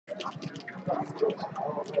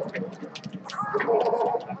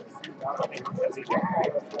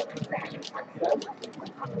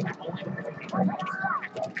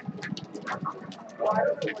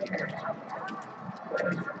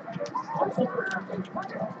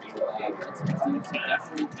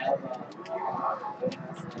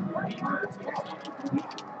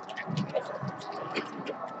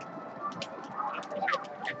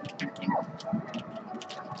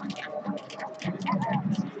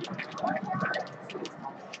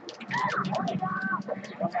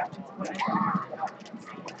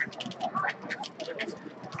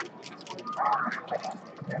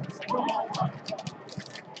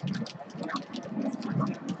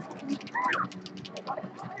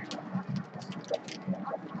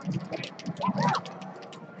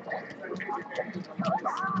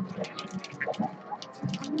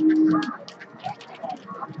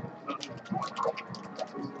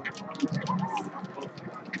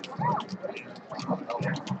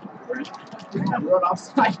Run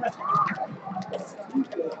outside.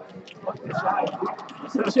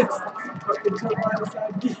 Just fucking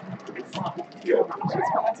jump right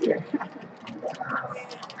inside me.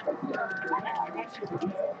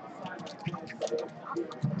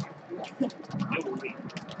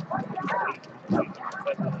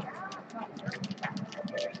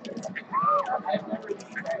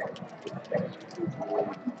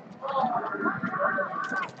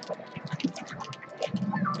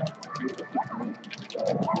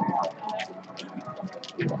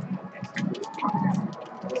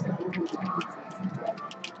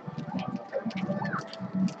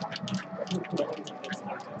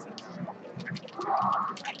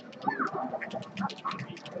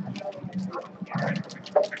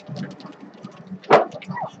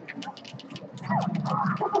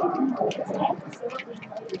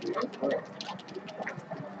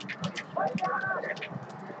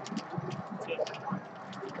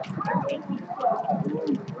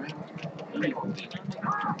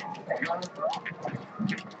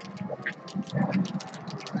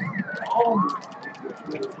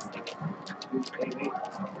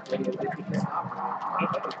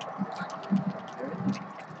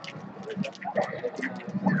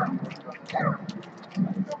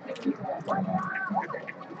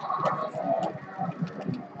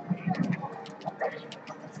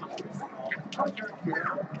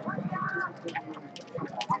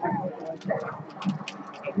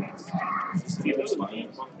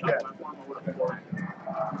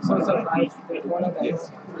 So it's a nice one of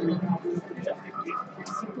those.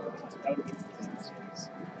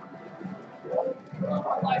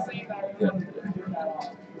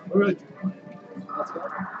 Let's go.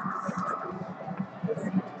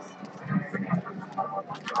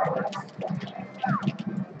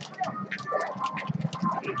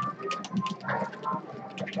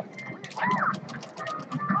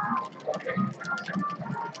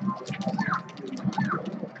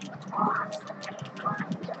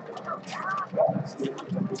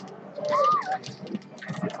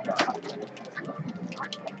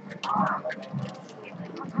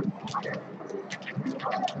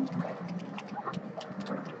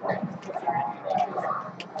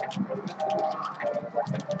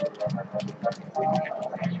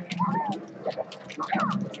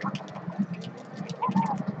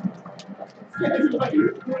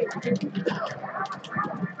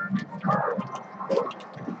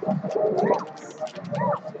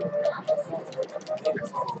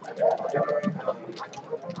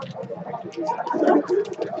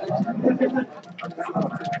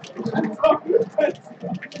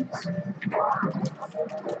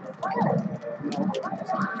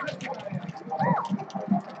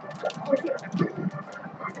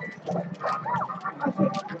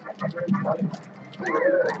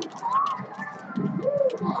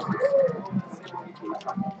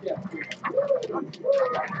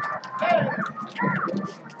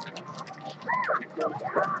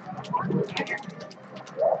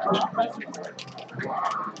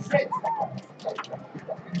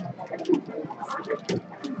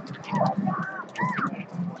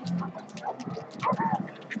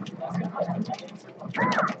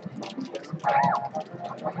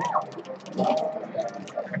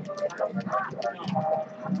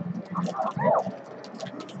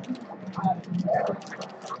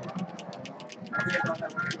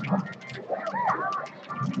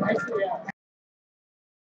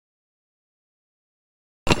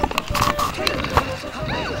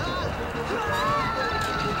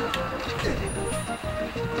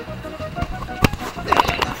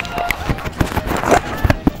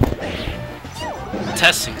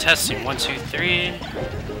 Testing, 1, 2, 3.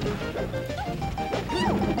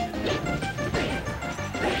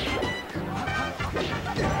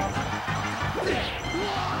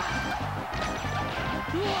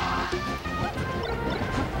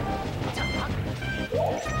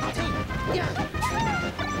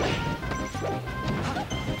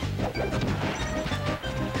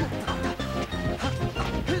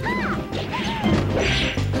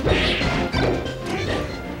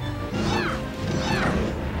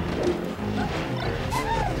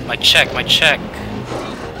 my check.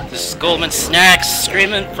 This is Goldman Snacks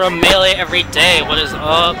screaming from Melee every day. What is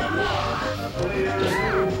up?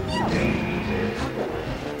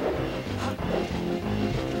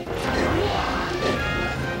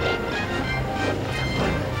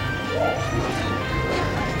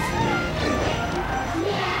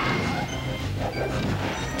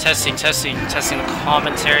 Testing the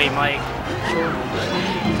commentary mic.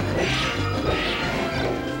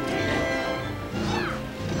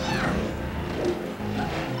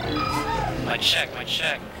 My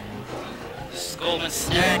check. This is Goldman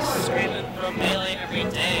Snacks screaming from Melee every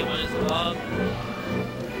day. What is up?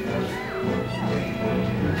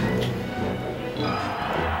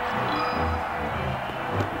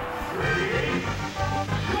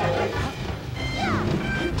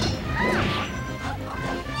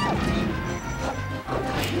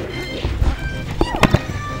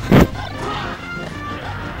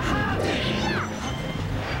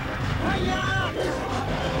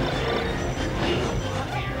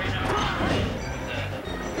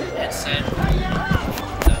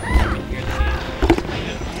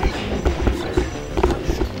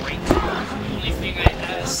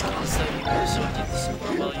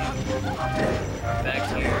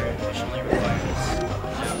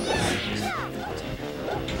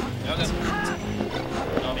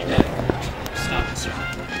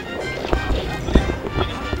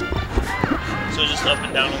 So just up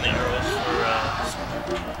and down on the arrows for,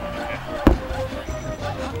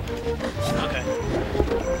 okay.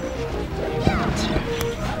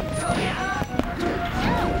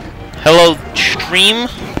 Hello, stream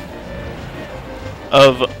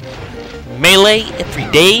of Melee every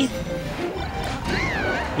day.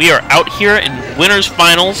 We are out here in winners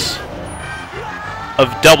finals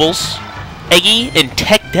of doubles. Eggy and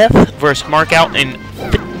TechDeath versus Markow and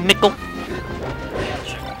Nickel.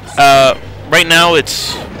 Right now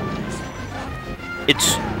it's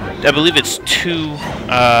I believe it's 2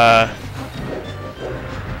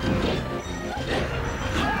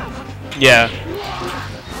 yeah,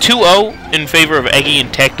 2-0 in favor of Eggy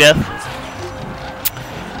and TechDeath.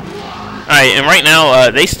 Alright, and right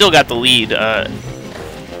now they still got the lead.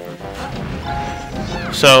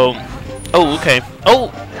 So, oh, okay.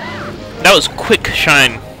 Oh, that was quick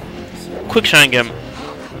shine. Quick shine game.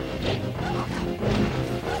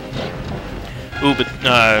 Ooh, but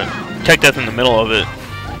TechDeath in the middle of it.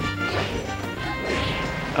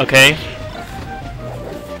 Okay.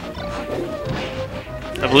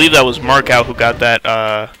 I believe that was Markow who got that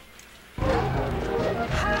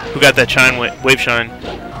shine wave shine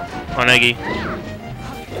on Eggy.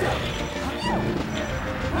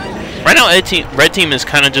 Right now, red team is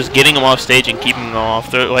kind of just getting them off stage and keeping them off.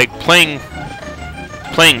 They're like playing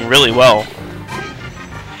really well.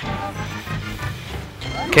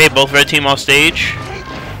 Okay, both red team off stage.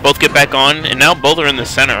 Both get back on, and now both are in the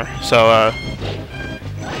center. So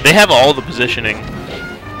they have all the positioning.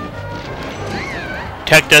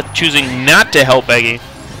 TechDeath choosing not to help Eggy.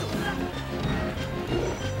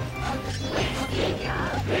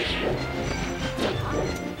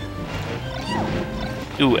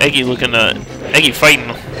 Ooh, Eggy looking Eggy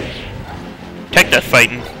fighting. TechDeath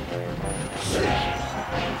fighting.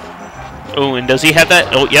 Oh, and does he have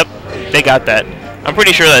that? Oh, yep, they got that. I'm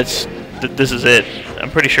pretty sure this is it.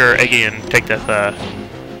 I'm pretty sure Eggy and TechDeath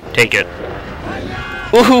take it.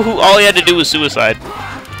 Ooh, all he had to do was suicide.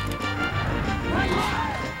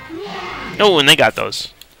 Oh, and they got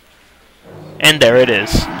those. And there it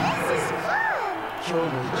is.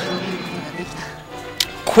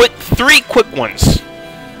 Three quick ones.